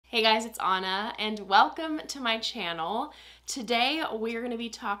Hey guys, it's Anna and welcome to my channel. Today we're going to be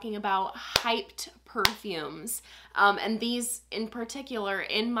talking about hyped perfumes. And these in particular,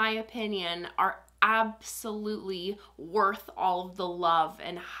 in my opinion, are absolutely worth all of the love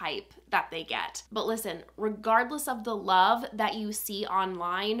and hype that they get. But listen, regardless of the love that you see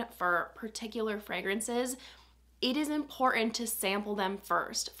online for particular fragrances, it is important to sample them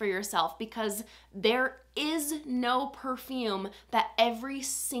first for yourself because there is no perfume that every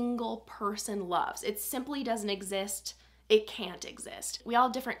single person loves. It simply doesn't exist. It can't exist. We all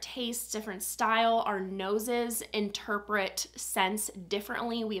have different tastes, different style. Our noses interpret scents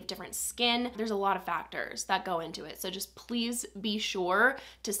differently. We have different skin. There's a lot of factors that go into it. So just please be sure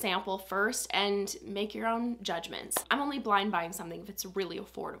to sample first and make your own judgments. I'm only blind buying something if it's really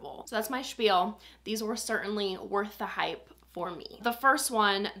affordable. So that's my spiel. These were certainly worth the hype for me. The first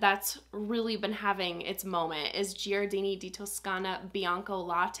one that's really been having its moment is Giardini di Toscana Bianco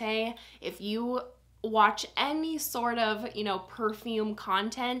Latte. If you watch any sort of, perfume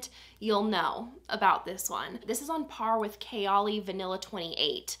content, you'll know about this one. This is on par with Kayali Vanilla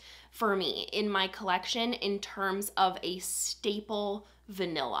 28 for me in my collection in terms of a staple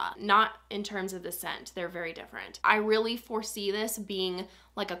vanilla, not in terms of the scent. They're very different. I really foresee this being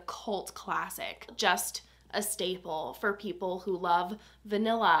like a cult classic, just a staple for people who love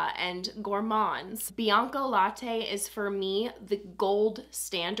vanilla and gourmands. Bianco Latte is for me the gold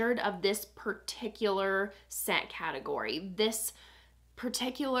standard of this particular scent category. This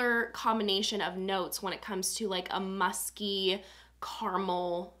particular combination of notes when it comes to like a musky,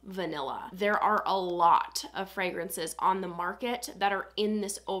 caramel vanilla. There are a lot of fragrances on the market that are in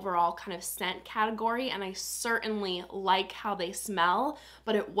this overall kind of scent category, and I certainly like how they smell,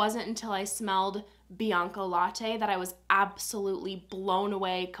 but it wasn't until I smelled Bianco Latte that I was absolutely blown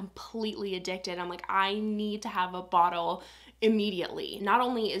away, completely addicted. I'm like, I need to have a bottle immediately. Not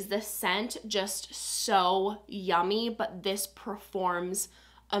only is this scent just so yummy, but this performs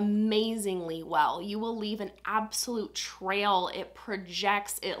amazingly well. You will leave an absolute trail. It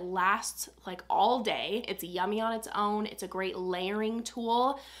projects, it lasts like all day. It's yummy on its own. It's a great layering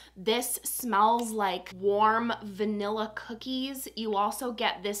tool. This smells like warm vanilla cookies. You also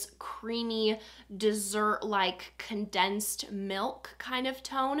get this creamy dessert-like condensed milk kind of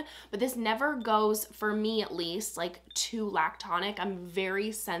tone, but this never goes, for me at least, like too lactonic. I'm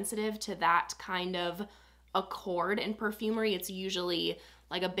very sensitive to that kind of accord in perfumery. It's usually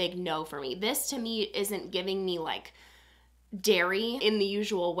like a big no for me. This to me isn't giving me like dairy in the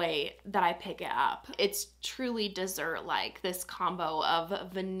usual way that I pick it up. It's truly dessert-like, this combo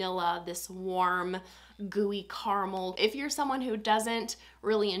of vanilla, this warm, gooey caramel. If you're someone who doesn't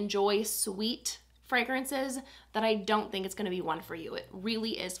really enjoy sweet fragrances, then I don't think it's gonna be one for you. It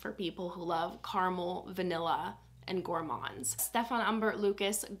really is for people who love caramel, vanilla, and gourmands. Stefan Humbert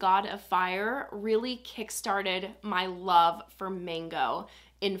Lucas, God of Fire, really kickstarted my love for mango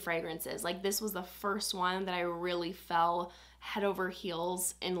in fragrances. Like, this was the first one that I really fell head over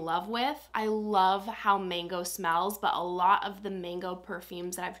heels in love with. I love how mango smells, but a lot of the mango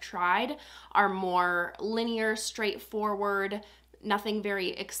perfumes that I've tried are more linear, straightforward, nothing very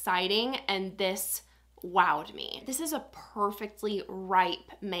exciting, and this wowed me. This is a perfectly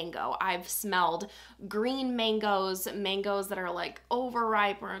ripe mango. I've smelled green mangoes, mangoes that are like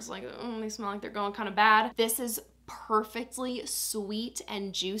overripe, where it's like, they smell like they're going kind of bad. This is perfectly sweet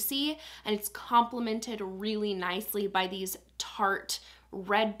and juicy, and it's complemented really nicely by these tart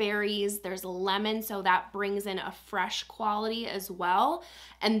red berries. There's lemon, so that brings in a fresh quality as well.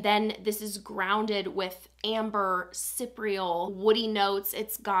 And then this is grounded with amber, cypriol, woody notes.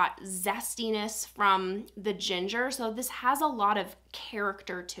 It's got zestiness from the ginger. So this has a lot of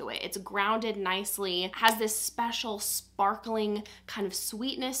character to it. It's grounded nicely, has this special sparkling kind of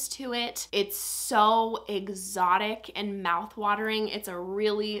sweetness to it. It's so exotic and mouth-watering. It's a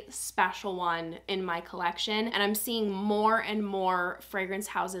really special one in my collection. And I'm seeing more and more fragrance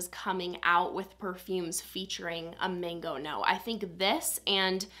houses coming out with perfumes featuring a mango note. I think this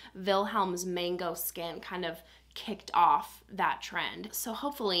and Wilhelm's Mango Skin kind of kicked off that trend. So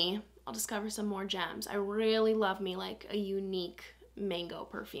hopefully I'll discover some more gems. I really love me like a unique mango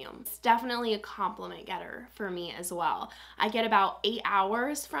perfume. It's definitely a compliment getter for me as well. I get about 8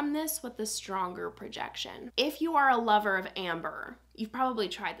 hours from this with the stronger projection. If you are a lover of amber, you've probably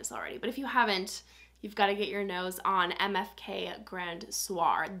tried this already, but if you haven't, you've got to get your nose on MFK Grand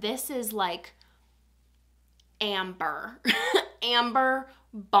Soir. This is like amber. Amber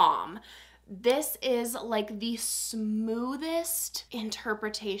bomb. This is like the smoothest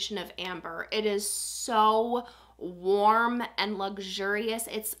interpretation of amber. It is so warm and luxurious.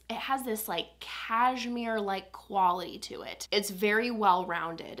 It has this like cashmere-like quality to it. It's very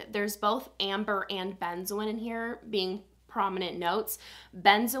well-rounded. There's both amber and benzoin in here being prominent notes.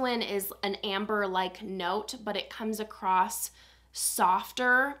 Benzoin is an amber-like note, but it comes across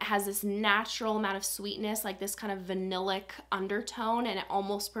softer, has this natural amount of sweetness, like this kind of vanillic undertone, and it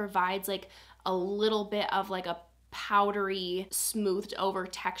almost provides like a little bit of like a powdery, smoothed over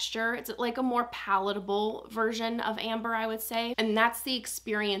texture. It's like a more palatable version of amber, I would say. And that's the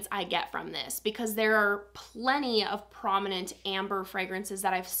experience I get from this, because there are plenty of prominent amber fragrances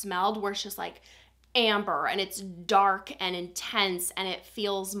that I've smelled where it's just like amber and it's dark and intense and it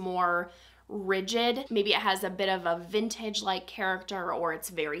feels more rigid. Maybe it has a bit of a vintage-like character, or it's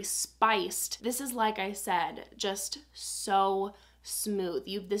very spiced. This is, like I said, just so smooth.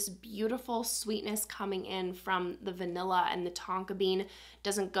 You have this beautiful sweetness coming in from the vanilla, and the tonka bean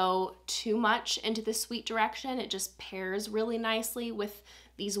doesn't go too much into the sweet direction. It just pairs really nicely with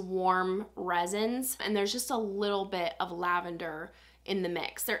these warm resins, and there's just a little bit of lavender in the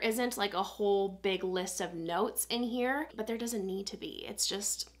mix. There isn't like a whole big list of notes in here, but there doesn't need to be. It's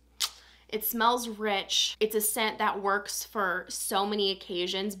just, it smells rich. It's a scent that works for so many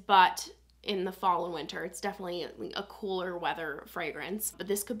occasions, but in the fall and winter, it's definitely a cooler weather fragrance. But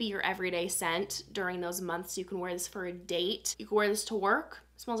this could be your everyday scent during those months. You can wear this for a date. You can wear this to work.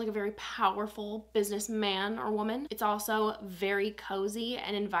 It smells like a very powerful businessman or woman. It's also very cozy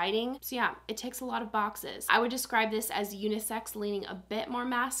and inviting. So yeah, it ticks a lot of boxes. I would describe this as unisex, leaning a bit more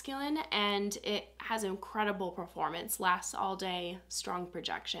masculine, and it has incredible performance, lasts all day, strong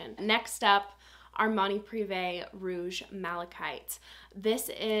projection. Next up, Armani Prive Rouge Malachite. This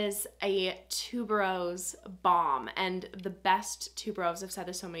is a tuberose bomb, and the best tuberose. I've said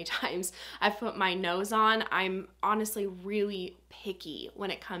this so many times. I've put my nose on. I'm honestly really picky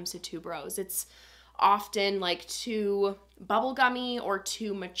when it comes to tuberose. It's often like too bubblegummy or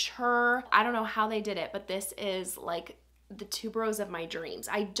too mature. I don't know how they did it, but this is like the tuberose of my dreams.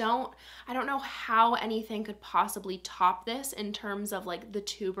 I don't know how anything could possibly top this in terms of like the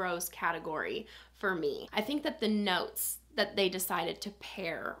tuberose category for me. I think that the notes that they decided to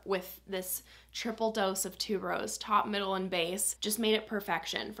pair with this triple dose of tuberose, top, middle, and base, just made it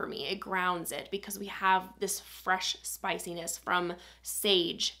perfection for me. It grounds it because we have this fresh spiciness from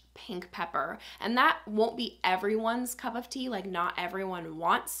sage, pink pepper, and that won't be everyone's cup of tea. Like, not everyone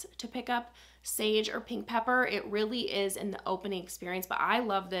wants to pick up sage or pink pepper. It really is in the opening experience, but I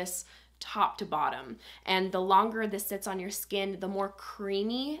love this top to bottom. And the longer this sits on your skin, the more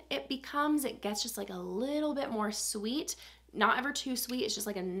creamy it becomes. It gets just like a little bit more sweet, not ever too sweet. It's just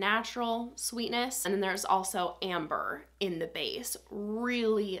like a natural sweetness. And then there's also amber in the base,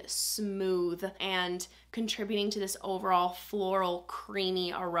 really smooth, and contributing to this overall floral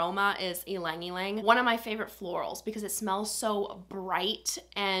creamy aroma is ylang ylang. One of my favorite florals because it smells so bright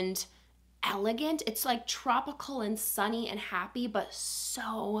and elegant. It's like tropical and sunny and happy, but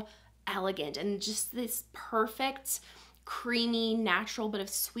so elegant, and just this perfect creamy natural bit of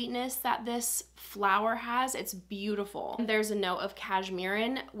sweetness that this flower has. It's beautiful. There's a note of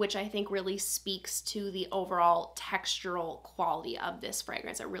cashmere, which I think really speaks to the overall textural quality of this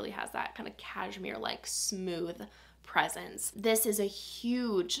fragrance. It really has that kind of cashmere-like smooth presence. This is a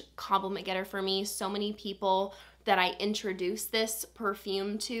huge compliment getter for me. So many people that I introduce this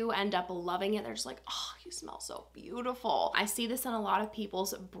perfume to end up loving it. They're just like, oh, you smell so beautiful. I see this in a lot of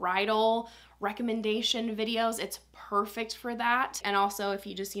people's bridal recommendation videos. It's perfect for that. And also if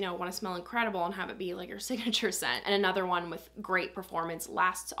you just, want to smell incredible and have it be like your signature scent. And another one with great performance,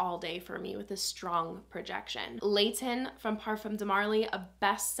 lasts all day for me with a strong projection. Layton from Parfums de Marly, a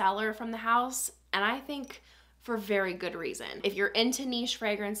bestseller from the house, and I think for very good reason. If you're into niche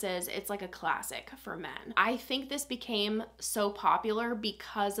fragrances, it's like a classic for men. I think this became so popular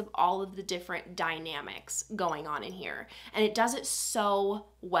because of all of the different dynamics going on in here. And it does it so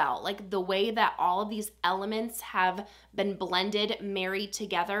well. Like the way that all of these elements have been blended, married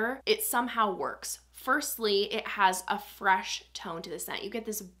together, it somehow works. Firstly, it has a fresh tone to the scent. You get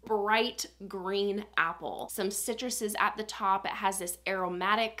this bright green apple, some citruses at the top. It has this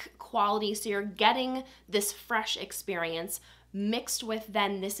aromatic quality, so you're getting this fresh experience mixed with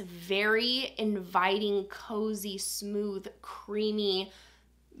then this very inviting, cozy, smooth, creamy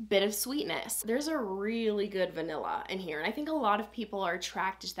bit of sweetness. There's a really good vanilla in here, and I think a lot of people are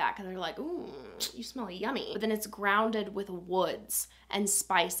attracted to that because they're like, ooh, you smell yummy. But then it's grounded with woods and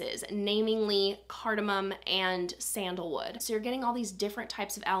spices, namely cardamom and sandalwood. So you're getting all these different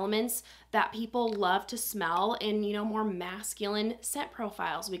types of elements that people love to smell in, more masculine scent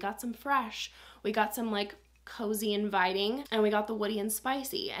profiles. We got some fresh, we got some like cozy, inviting, and we got the woody and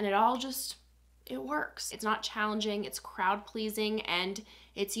spicy, and it all just it works. It's not challenging, it's crowd pleasing, and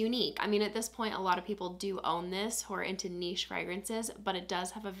it's unique. I mean, at this point, a lot of people do own this who are into niche fragrances, but it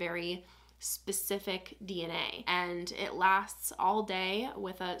does have a very specific DNA, and it lasts all day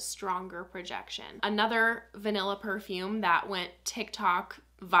with a stronger projection. Another vanilla perfume that went TikTok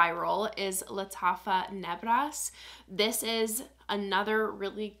viral is Lattafa Nebras. This is another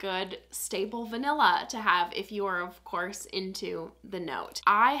really good staple vanilla to have if you are, of course, into the note.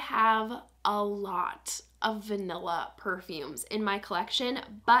 I have a lot of vanilla perfumes in my collection,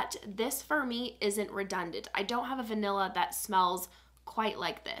 but this for me isn't redundant. I don't have a vanilla that smells quite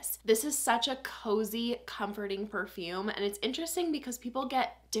like this. This is such a cozy, comforting perfume, and it's interesting because people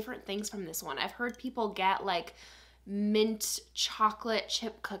get different things from this one. I've heard people get like mint chocolate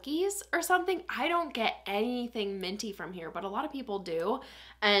chip cookies or something. I don't get anything minty from here, but a lot of people do.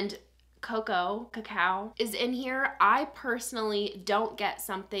 And cacao is in here. I personally don't get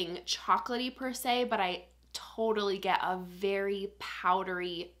something chocolatey per se, but I totally get a very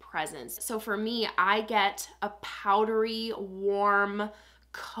powdery presence. So for me, I get a powdery, warm,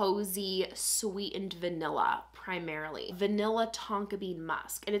 cozy, sweetened vanilla primarily. Vanilla tonka bean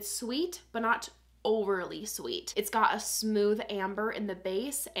musk. And it's sweet, but not overly sweet. It's got a smooth amber in the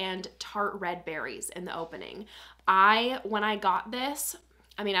base and tart red berries in the opening. When I got this,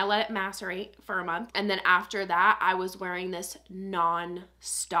 I mean, I let it macerate for a month, and then after that, I was wearing this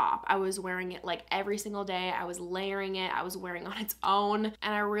non-stop. I was wearing it like every single day. I was layering it. I was wearing it on its own,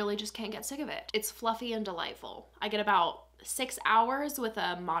 and I really just can't get sick of it. It's fluffy and delightful. I get about 6 hours with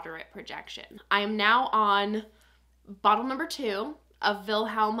a moderate projection. I am now on bottle number 2 of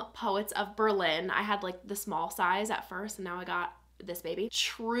Wilhelm Poets of Berlin. I had like the small size at first, and now I got this baby.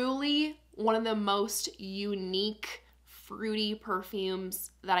 Truly one of the most unique fruity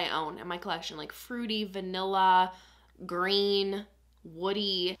perfumes that I own in my collection. Like fruity, vanilla, green,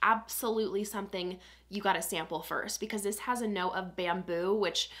 woody, absolutely something you gotta sample first, because this has a note of bamboo,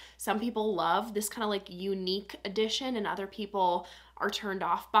 which some people love, this kind of like unique addition, and other people are turned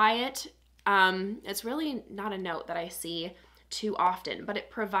off by it. It's really not a note that I see too often, but it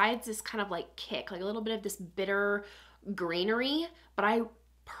provides this kind of like kick, like a little bit of this bitter greenery, but I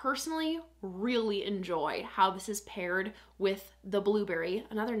personally really enjoy how this is paired with the blueberry,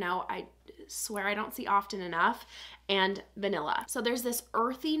 another note I swear I don't see often enough, and vanilla. So there's this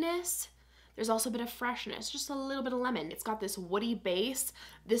earthiness, there's also a bit of freshness, just a little bit of lemon. It's got this woody base.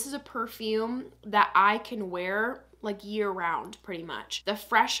 This is a perfume that I can wear like year round pretty much. The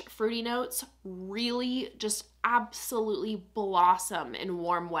fresh fruity notes really just absolutely blossom in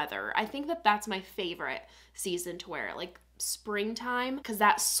warm weather. I think that that's my favorite season to wear it, like springtime, because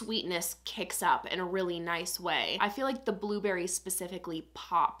that sweetness kicks up in a really nice way. I feel like the blueberry specifically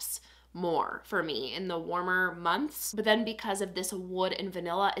pops more for me in the warmer months, but then because of this wood and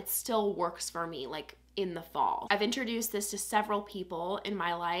vanilla, it still works for me like in the fall. I've introduced this to several people in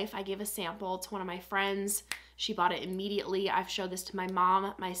my life. I gave a sample to one of my friends. She bought it immediately. I've showed this to my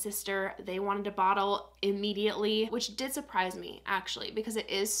mom, my sister. They wanted a bottle immediately, which did surprise me actually, because it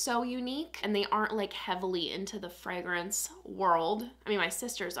is so unique and they aren't like heavily into the fragrance world. I mean, my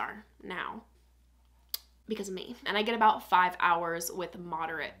sisters are now because of me. And I get about 5 hours with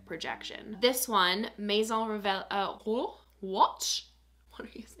moderate projection. This one, Maison what are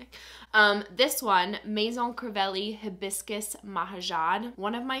you saying? This one, Maison Crivelli Hibiscus Mahajad,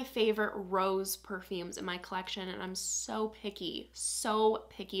 one of my favorite rose perfumes in my collection, and I'm so picky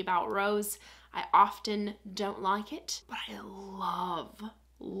about rose. I often don't like it, but I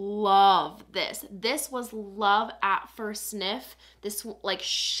love this. This was love at first sniff. This like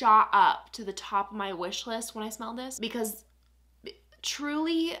shot up to the top of my wish list when I smelled this, because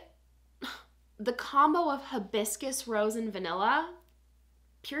truly the combo of hibiscus, rose, and vanilla,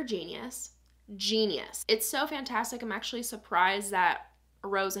 pure genius. It's so fantastic. I'm actually surprised that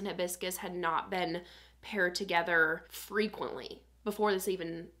rose and hibiscus had not been paired together frequently before this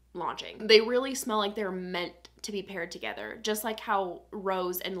even launching. They really smell like they're meant to be paired together, just like how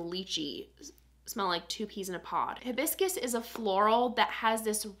rose and lychee smell like 2 peas in a pod. Hibiscus is a floral that has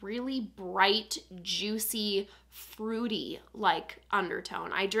this really bright, juicy, fruity like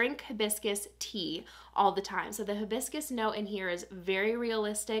undertone. I drink hibiscus tea all the time, so the hibiscus note in here is very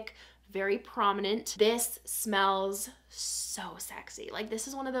realistic, very prominent. This smells so sexy. Like, this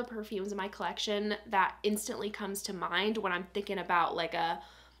is one of the perfumes in my collection that instantly comes to mind when I'm thinking about like a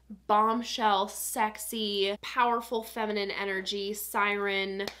bombshell, sexy, powerful feminine energy,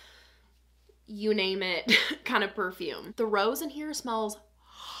 siren, you name it, kind of perfume. The rose in here smells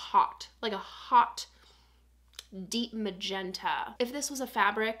hot, like a hot, deep magenta. If this was a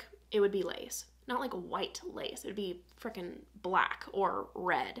fabric, it would be lace. not like white lace. It would be freaking black or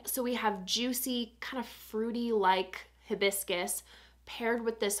red. So we have juicy, kind of fruity like hibiscus paired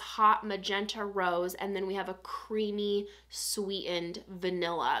with this hot magenta rose, and then we have a creamy sweetened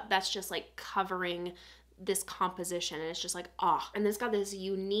vanilla that's just like covering this composition, and it's just like, ah. And it's got this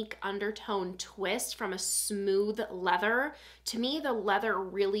unique undertone twist from a smooth leather. To me, the leather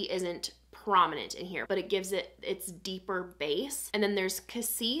really isn't prominent in here, but it gives it its deeper base. And then there's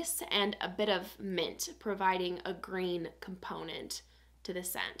cassis and a bit of mint, providing a green component to the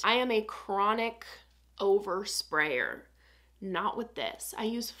scent. I am a chronic oversprayer. Not with this. I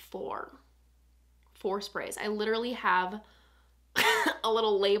use four sprays. I literally have a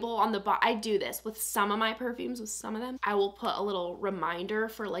little label on the bottom. I do this with some of my perfumes, with some of them. I will put a little reminder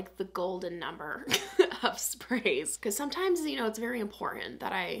for like the golden number of sprays. Because sometimes, you know, it's very important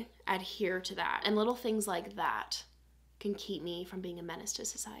that I adhere to that. And little things like that can keep me from being a menace to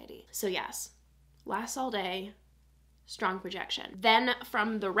society. So yes, lasts all day, strong projection. Then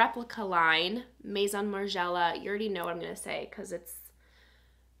from the replica line, Maison Margiela, you already know what I'm gonna say because it's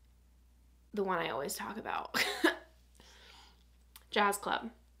the one I always talk about. Jazz Club.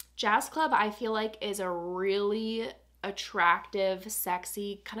 Jazz Club, I feel like, is a really attractive,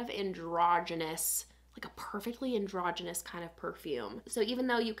 sexy, kind of androgynous, like a perfectly androgynous kind of perfume. So even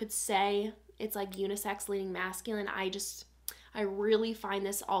though you could say it's like unisex leaning masculine, I really find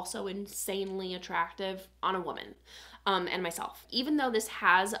this also insanely attractive on a woman and myself. Even though this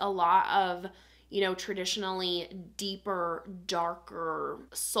has a lot of, you know, traditionally deeper, darker,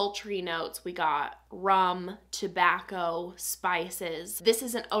 sultry notes. We got rum, tobacco, spices. This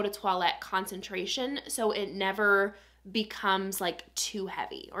is an eau de toilette concentration, so it never becomes like too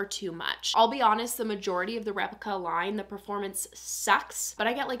heavy or too much. I'll be honest, the majority of the replica line, the performance sucks, but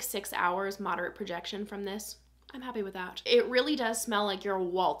I get like 6 hours moderate projection from this. I'm happy with that. It really does smell like you're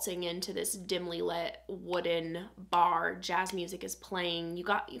waltzing into this dimly lit wooden bar. Jazz music is playing. You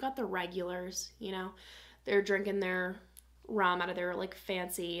got the regulars, you know. They're drinking their rum out of their like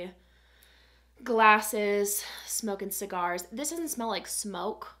fancy glasses, smoking cigars. This doesn't smell like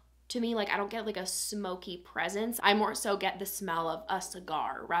smoke to me. Like, I don't get like a smoky presence. I more so get the smell of a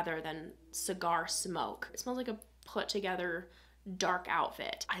cigar rather than cigar smoke. It smells like a put together dark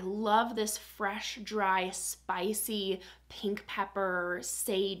outfit. I love this fresh, dry, spicy pink pepper,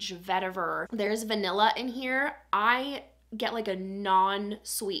 sage vetiver. There's vanilla in here. I get like a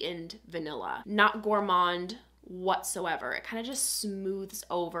non-sweetened vanilla, not gourmand whatsoever. It kind of just smooths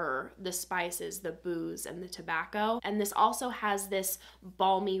over the spices, the booze, and the tobacco. And this also has this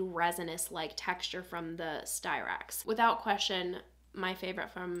balmy, resinous-like texture from the styrax. Without question, my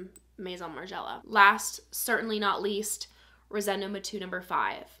favorite from Maison Margiela. Last, certainly not least, Rosendo Matu number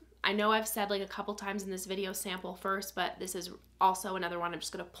 5. I know I've said like a couple times in this video sample first, but this is also another one I'm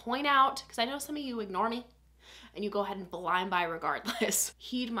just gonna point out because I know some of you ignore me and you go ahead and blind buy regardless.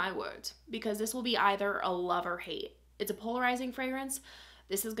 Heed my words, because this will be either a love or hate. It's a polarizing fragrance.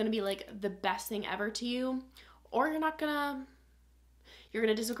 This is gonna be like the best thing ever to you, or you're gonna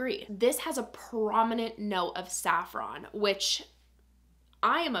disagree. This has a prominent note of saffron, which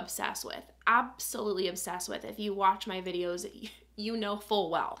I am obsessed with, absolutely obsessed with. If you watch my videos, you know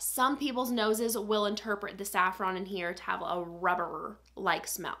full well. Some people's noses will interpret the saffron in here to have a rubber-like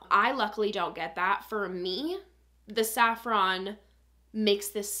smell. I luckily don't get that. For me, the saffron makes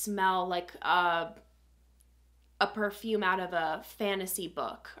this smell like a perfume out of a fantasy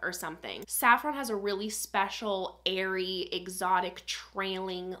book or something. Saffron has a really special, airy, exotic,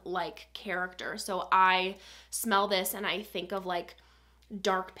 trailing like character. So I smell this and I think of like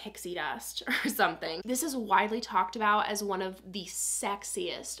dark pixie dust or something. This is widely talked about as one of the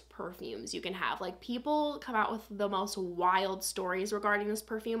sexiest perfumes you can have. Like, people come out with the most wild stories regarding this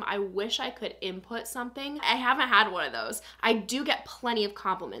perfume. I wish I could input something. I haven't had one of those. I do get plenty of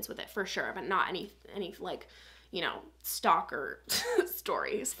compliments with it for sure, but not any like, you know, stalker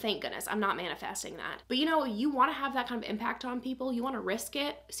stories. Thank goodness I'm not manifesting that. But you know, you want to have that kind of impact on people. You want to risk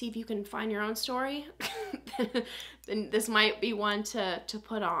it, see if you can find your own story. Then this might be one to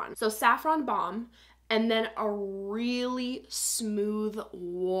put on. So saffron bomb, and then a really smooth,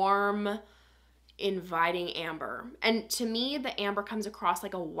 warm, inviting amber. And to me, the amber comes across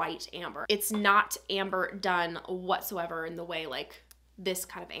like a white amber. It's not amber done whatsoever in the way like this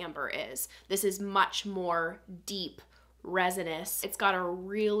kind of amber is. This is much more deep, resinous. It's got a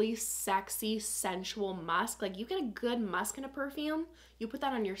really sexy, sensual musk. Like, you get a good musk in a perfume, you put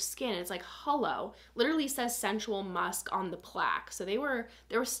that on your skin, it's like, hello. Literally says sensual musk on the plaque. So they were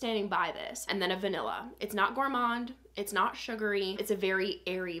standing by this. And then a vanilla. It's not gourmand, it's not sugary, it's a very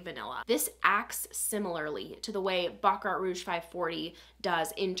airy vanilla. This acts similarly to the way Baccarat Rouge 540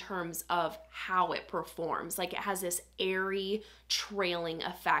 does in terms of how it performs. Like, it has this airy, trailing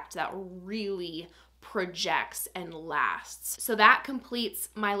effect that really projects and lasts. So that completes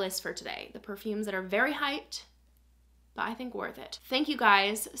my list for today. The perfumes that are very hyped, but I think worth it. Thank you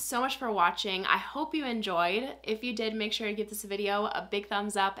guys so much for watching. I hope you enjoyed. If you did, make sure to give this video a big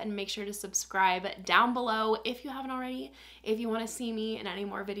thumbs up and make sure to subscribe down below if you haven't already. If you want to see me in any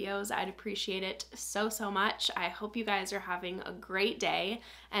more videos, I'd appreciate it so, so much. I hope you guys are having a great day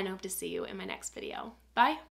and hope to see you in my next video. Bye.